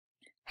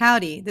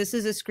Howdy, this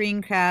is a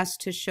screencast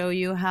to show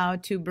you how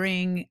to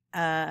bring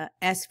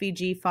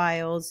SVG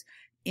files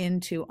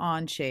into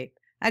Onshape.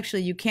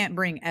 Actually, you can't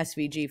bring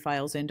SVG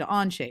files into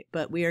Onshape,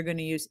 but we are going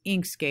to use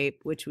Inkscape,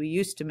 which we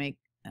used to make.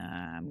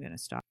 I'm going to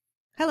stop.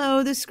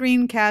 Hello, this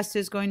screencast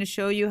is going to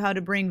show you how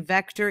to bring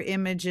vector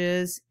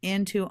images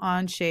into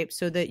Onshape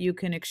so that you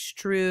can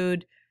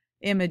extrude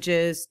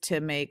images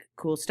to make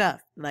cool stuff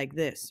like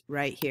this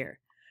right here.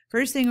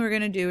 First thing we're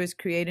going to do is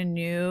create a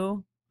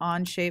new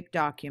Onshape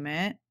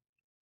document.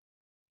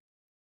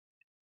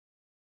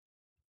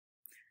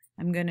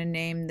 I'm going to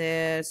name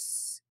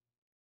this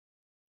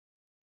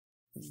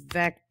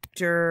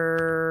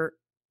vector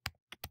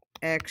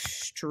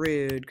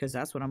extrude because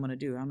that's what I'm going to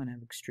do. I'm going to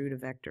extrude a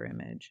vector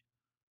image.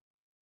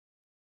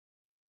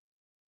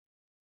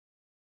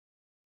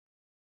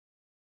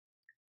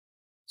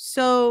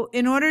 So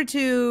in order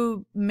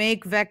to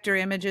make vector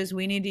images,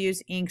 we need to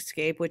use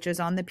Inkscape, which is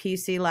on the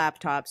PC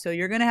laptop. So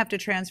you're going to have to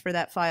transfer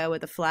that file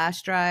with a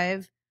flash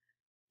drive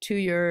to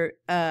your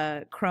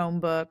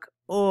Chromebook,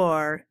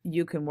 or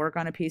you can work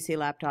on a PC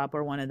laptop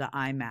or one of the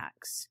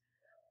iMacs.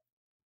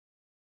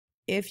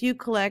 If you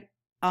click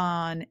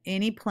on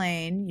any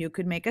plane, you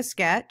could make a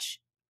sketch.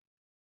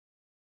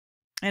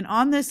 And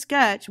on this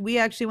sketch, we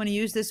actually want to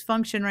use this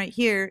function right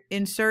here,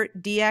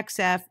 insert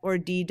DXF or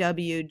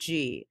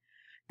DWG.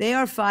 They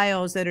are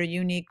files that are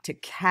unique to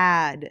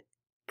CAD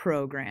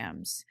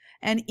programs.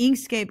 And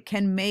Inkscape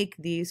can make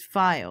these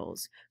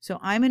files. So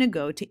I'm going to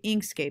go to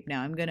Inkscape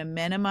now. I'm going to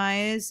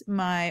minimize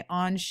my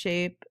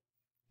Onshape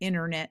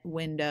internet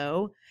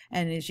window.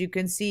 And as you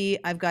can see,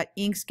 I've got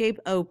Inkscape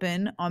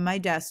open on my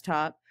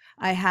desktop.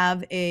 I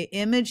have an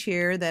image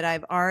here that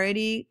I've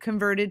already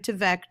converted to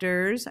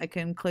vectors. I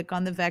can click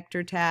on the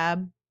vector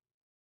tab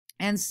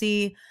and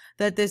see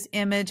that this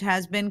image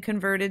has been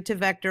converted to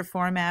vector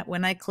format.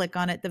 When I click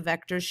on it, the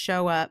vectors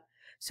show up.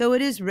 So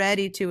it is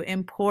ready to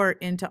import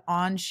into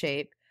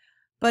Onshape.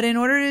 But in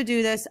order to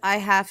do this, I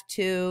have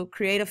to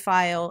create a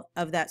file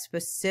of that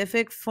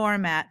specific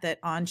format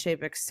that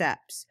Onshape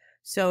accepts.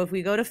 So if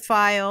we go to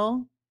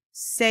File,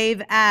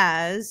 Save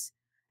As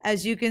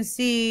you can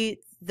see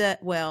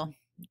that, well,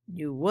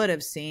 you would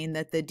have seen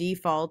that the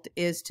default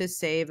is to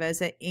save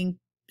as an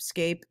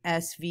Inkscape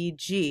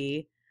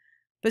SVG.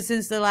 But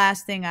since the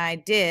last thing I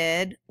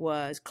did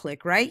was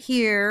click right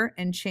here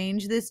and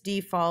change this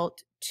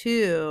default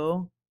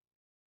to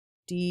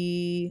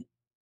DW,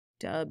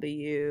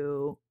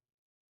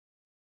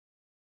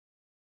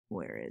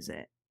 where is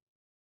it?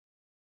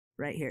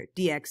 Right here,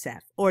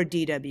 DXF or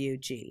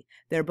DWG.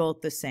 They're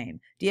both the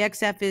same.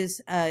 DXF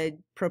is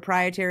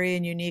proprietary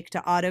and unique to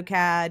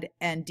AutoCAD,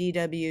 and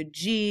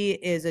DWG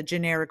is a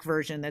generic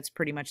version that's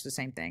pretty much the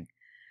same thing.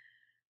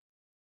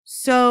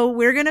 So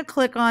we're going to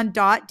click on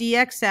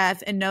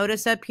 .dxf and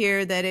notice up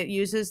here that it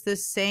uses the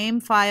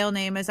same file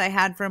name as I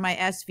had for my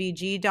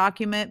SVG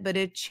document, but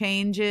it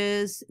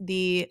changes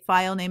the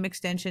file name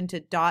extension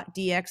to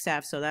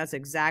 .dxf. So that's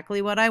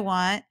exactly what I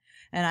want.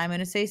 And I'm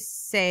going to say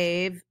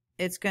save.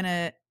 It's going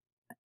to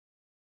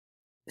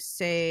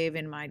save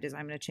in my design.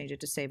 I'm going to change it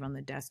to save on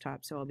the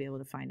desktop so I'll be able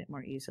to find it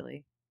more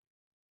easily.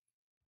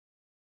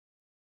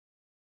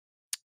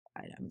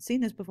 I haven't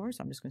seen this before,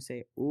 so I'm just going to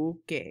say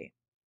okay.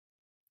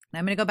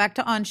 I'm going to go back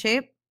to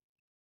Onshape,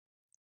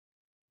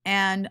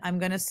 and I'm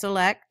going to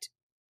select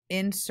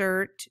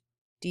Insert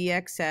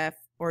DXF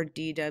or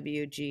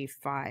DWG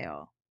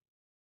file.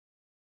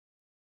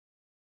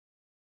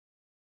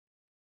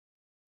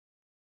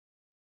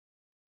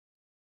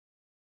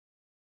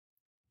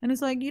 And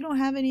it's like, you don't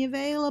have any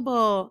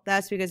available.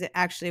 That's because it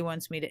actually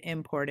wants me to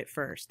import it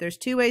first. There's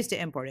two ways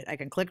to import it. I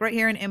can click right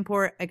here and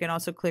import. I can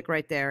also click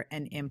right there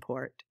and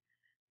import.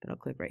 But I'll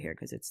click right here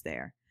because it's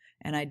there.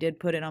 And I did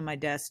put it on my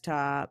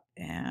desktop,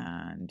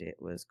 and it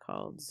was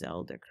called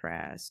Zelda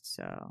Crest.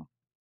 So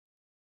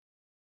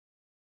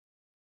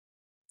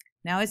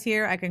now it's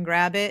here. I can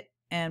grab it.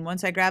 And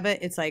once I grab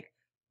it, it's like,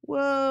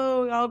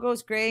 whoa, it all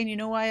goes gray. And you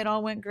know why it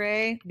all went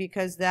gray?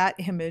 Because that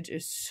image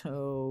is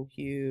so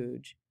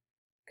huge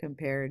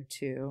compared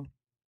to,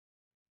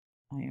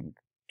 I am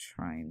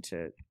trying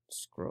to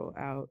scroll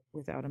out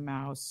without a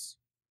mouse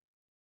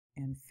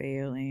and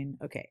failing.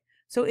 Okay,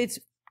 so it's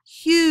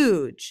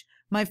huge.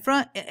 My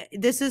front,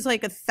 this is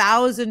like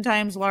 1,000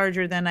 times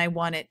larger than I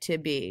want it to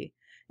be.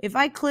 If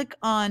I click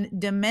on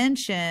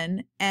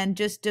dimension and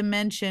just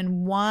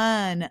dimension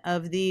one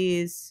of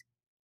these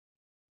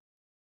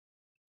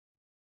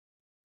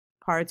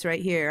parts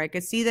right here, I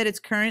could see that it's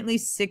currently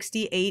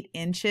 68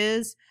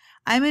 inches.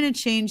 I'm going to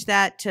change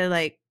that to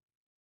like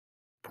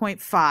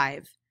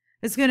 0.5.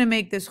 It's going to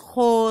make this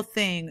whole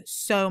thing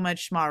so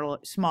much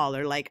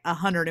smaller, like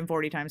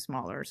 140 times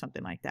smaller or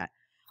something like that.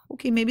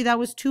 Okay, maybe that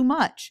was too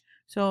much.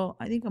 So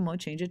I think I'm going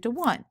to change it to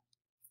 1.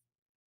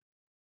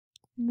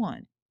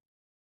 1.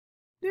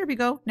 There we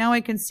go. Now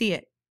I can see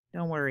it.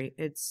 Don't worry.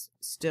 It's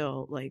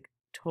still like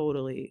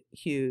totally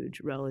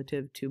huge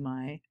relative to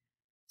my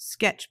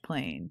sketch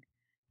plane.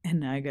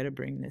 And now I got to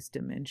bring this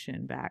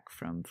dimension back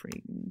from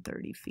freaking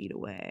 30 feet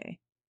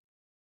away.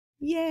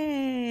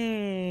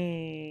 Yay!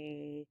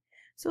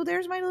 So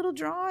there's my little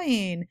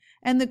drawing.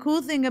 And the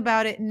cool thing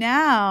about it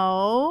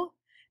now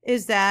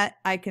is that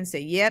I can say,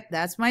 yep,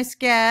 that's my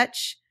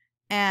sketch.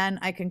 And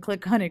I can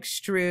click on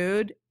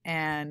extrude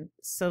and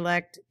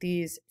select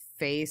these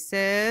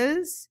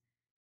faces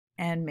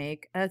and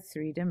make a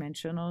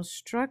three-dimensional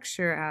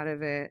structure out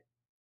of it.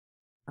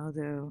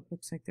 Although,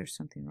 looks like there's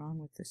something wrong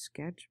with the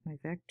sketch. My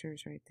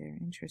vector's right there.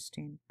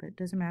 Interesting. But it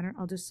doesn't matter.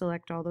 I'll just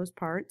select all those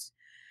parts.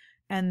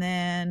 And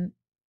then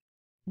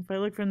if I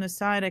look from the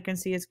side, I can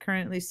see it's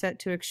currently set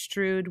to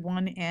extrude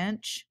 1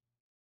 inch.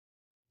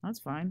 That's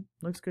fine.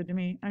 Looks good to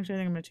me. Actually, I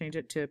think I'm going to change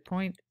it to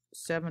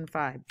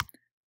 0.75.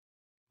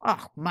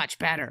 Oh, much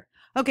better.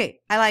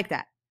 Okay, I like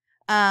that.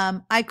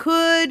 I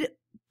could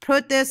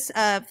put this,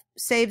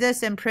 save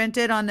this and print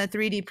it on the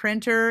 3D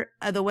printer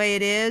the way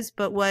it is,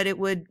 but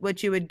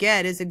what you would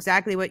get is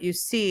exactly what you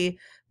see.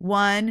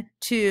 1,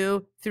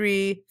 2,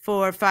 3,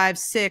 4, 5,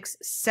 6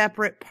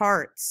 separate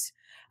parts.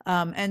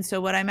 And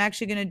so what I'm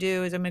actually going to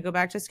do is I'm going to go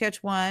back to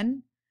sketch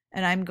 1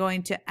 and I'm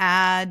going to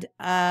add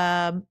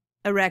a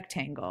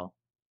rectangle.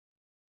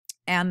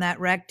 And that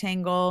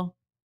rectangle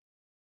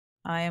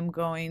I am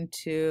going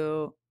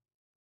to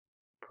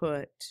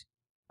put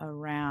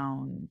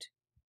around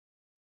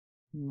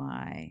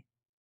my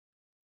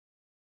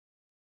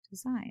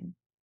design.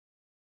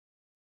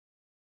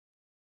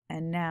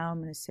 And now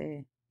I'm going to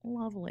say,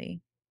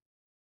 lovely.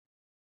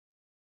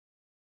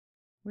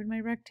 Where'd my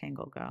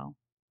rectangle go?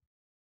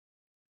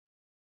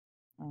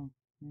 Oh,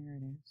 there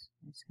it is.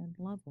 I said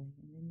lovely,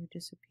 and then you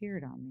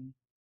disappeared on me.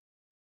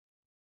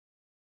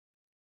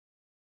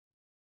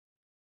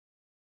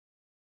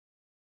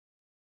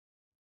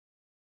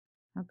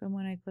 How come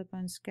when I click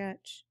on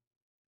sketch,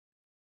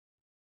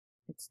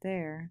 it's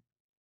there,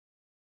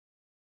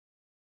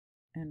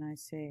 and I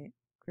say,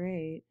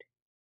 great,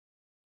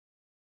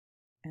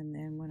 and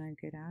then when I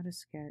get out of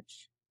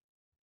sketch,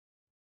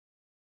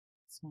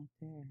 it's not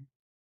there.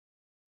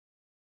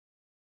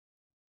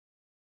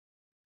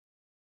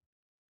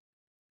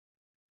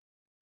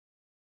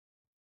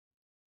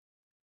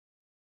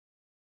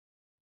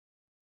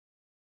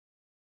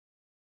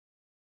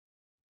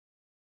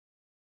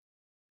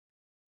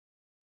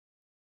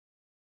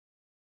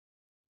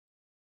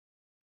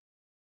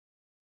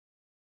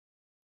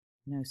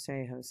 No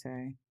say,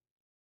 Jose.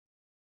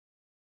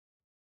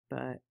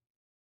 But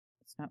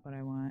it's not what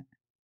I want.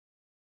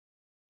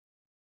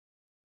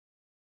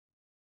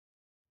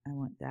 I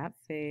want that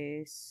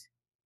face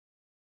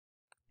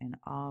and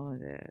all of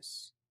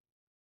this.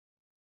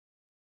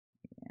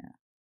 Yeah.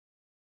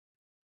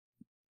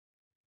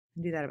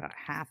 Do that about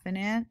 1/2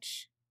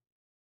 inch.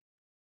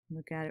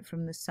 Look at it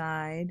from the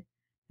side.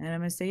 And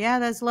I'm going to say, yeah,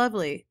 that's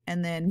lovely.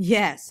 And then,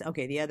 yes,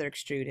 okay, the other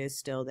extrude is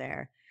still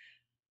there.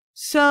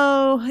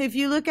 So if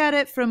you look at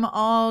it from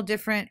all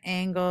different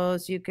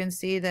angles, you can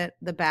see that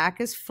the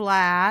back is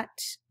flat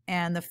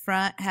and the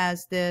front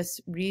has this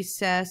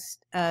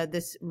recessed,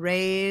 this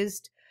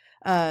raised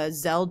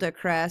Zelda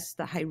crest,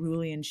 the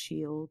Hyrulean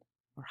shield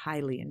or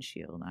Hylian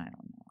shield. I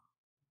don't know.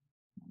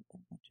 Not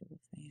that much of a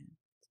fan.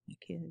 It's my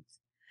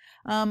kids.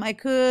 I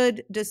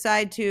could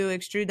decide to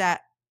extrude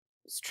that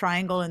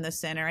triangle in the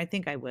center. I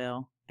think I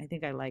will. I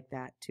think I like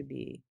that to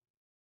be.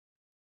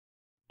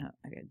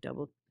 I got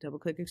double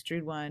click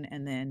extrude 1,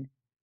 and then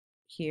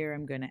here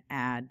I'm going to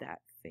add that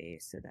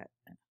face, so that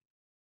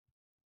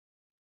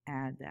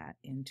add that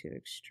into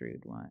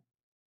extrude 1.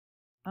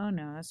 Oh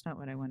no, that's not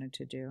what I wanted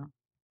to do.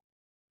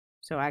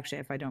 So actually,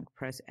 if I don't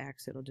press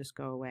X, it'll just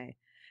go away.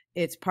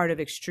 It's part of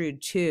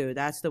extrude 2.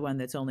 That's the one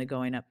that's only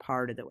going up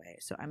part of the way.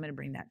 So I'm going to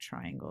bring that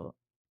triangle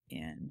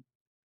in.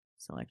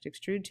 Select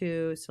extrude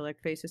 2,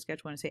 select face of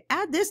sketch 1, and say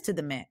add this to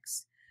the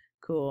mix.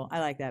 Cool. I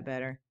like that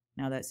better.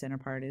 Now that center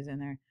part is in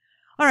there.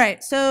 All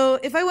right, so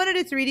if I wanted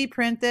to 3D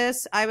print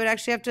this, I would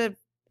actually have to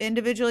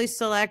individually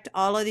select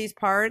all of these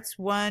parts,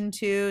 1,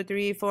 2,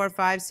 3, 4,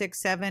 5, 6,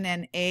 7,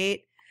 and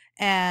 8,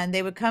 and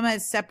they would come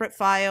as separate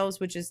files,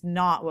 which is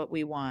not what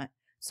we want.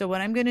 So what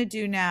I'm going to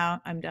do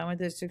now, I'm done with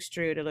this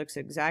extrude. It looks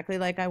exactly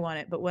like I want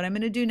it, but what I'm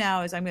going to do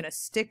now is I'm going to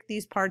stick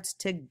these parts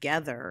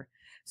together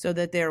so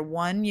that they're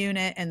one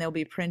unit and they'll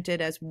be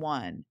printed as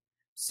one.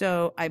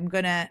 So I'm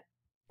going to,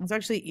 it's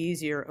actually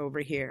easier over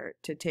here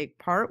to take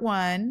part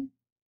 1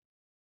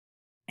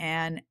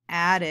 and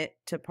add it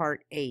to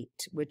part 8,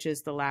 which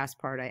is the last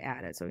part I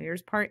added. So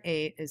here's part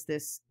 8 is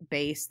this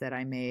base that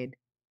I made.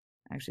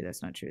 Actually,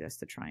 that's not true. That's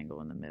the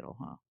triangle in the middle,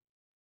 huh?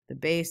 The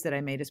base that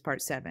I made is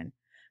part 7.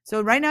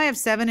 So right now I have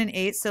 7 and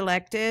 8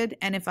 selected.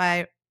 And if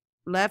I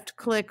left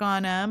click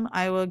on them,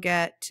 I will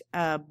get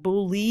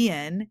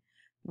Boolean,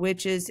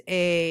 which is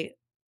a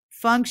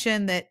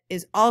function that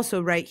is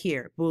also right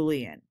here,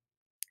 Boolean.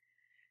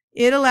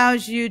 It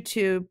allows you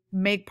to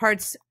make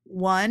parts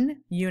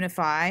 1,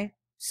 unify,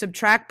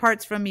 subtract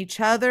parts from each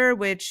other,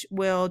 which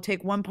will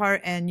take one part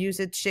and use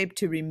its shape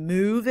to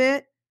remove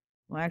it.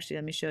 Well, actually,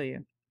 let me show you.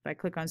 If I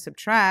click on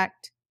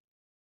subtract,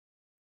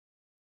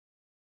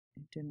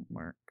 it didn't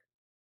work.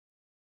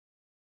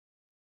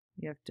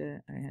 You have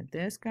to, I had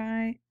this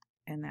guy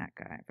and that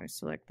guy. If I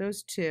select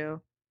those two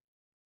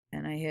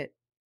and I hit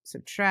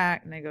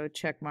subtract and I go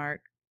check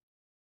mark,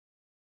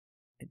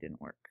 it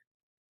didn't work.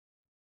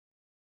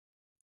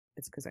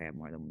 It's because I have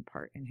more than one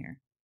part in here.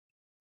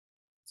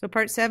 So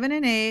part 7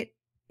 and 8,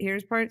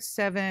 here's part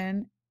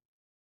 7.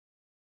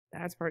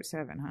 That's part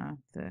 7, huh?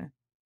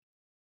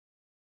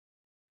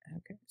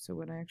 Okay, so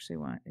what I actually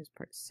want is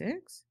part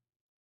 6.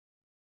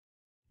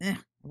 I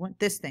want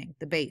this thing,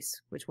 the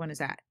base. Which one is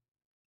that?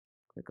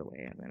 Click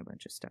away. I've got a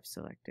bunch of stuff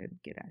selected.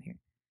 Get out of here.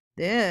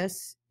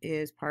 This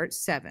is part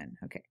 7.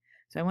 Okay,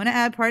 so I want to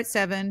add part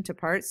 7 to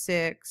part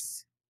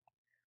 6.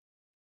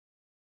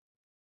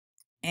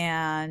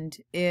 And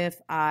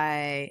if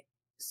I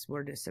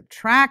were to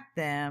subtract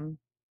them,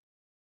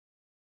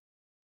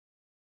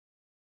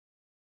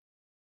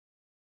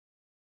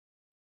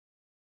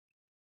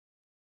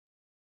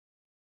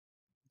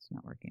 it's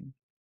not working.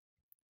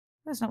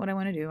 That's not what I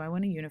want to do. I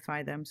want to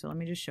unify them. So let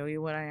me just show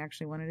you what I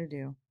actually wanted to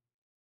do,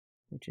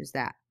 which is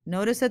that.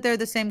 Notice that they're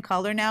the same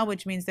color now,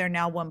 which means they're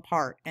now one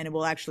part, and it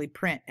will actually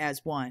print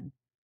as one.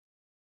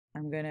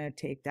 I'm going to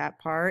take that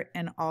part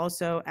and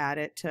also add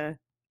it to,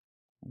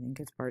 I think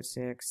it's part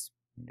 6.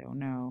 I don't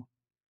know.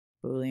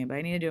 Boolean, but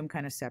I need to do them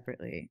kind of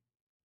separately.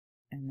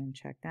 And then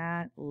check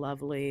that.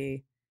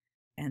 Lovely.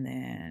 And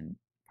then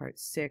part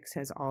 6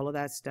 has all of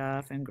that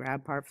stuff, and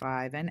grab part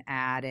 5 and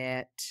add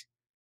it.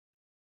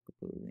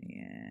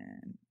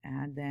 Boolean,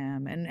 add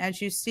them. And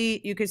as you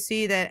see, you can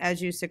see that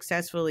as you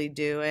successfully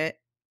do it,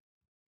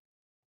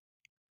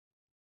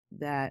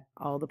 that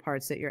all the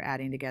parts that you're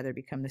adding together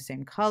become the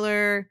same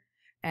color,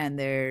 and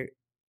they're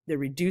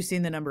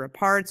reducing the number of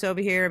parts over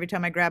here. Every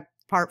time I grab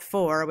part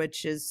 4,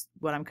 which is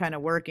what I'm kind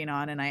of working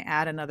on, and I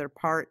add another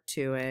part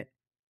to it,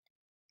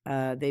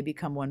 they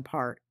become one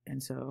part.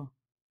 And so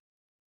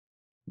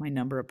my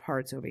number of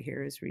parts over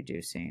here is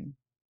reducing.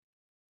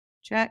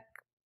 Check.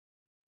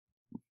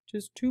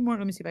 Just 2 more.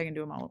 Let me see if I can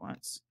do them all at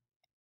once.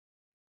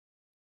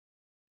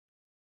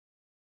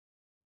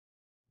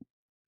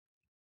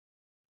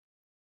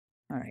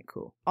 All right,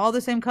 cool. All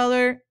the same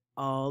color,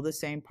 all the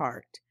same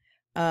part.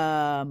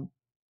 Now,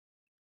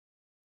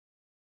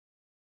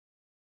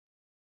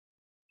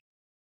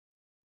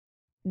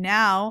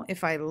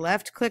 if I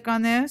left click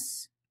on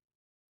this,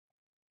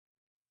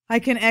 I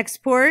can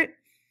export.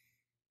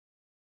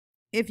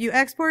 If you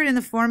export in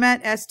the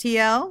format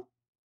STL,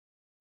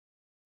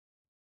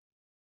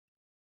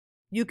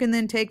 you can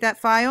then take that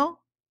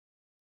file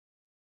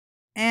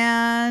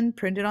and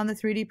print it on the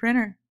 3D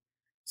printer.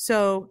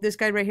 So this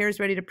guy right here is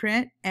ready to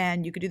print,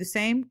 and you could do the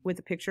same with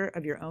a picture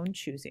of your own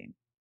choosing.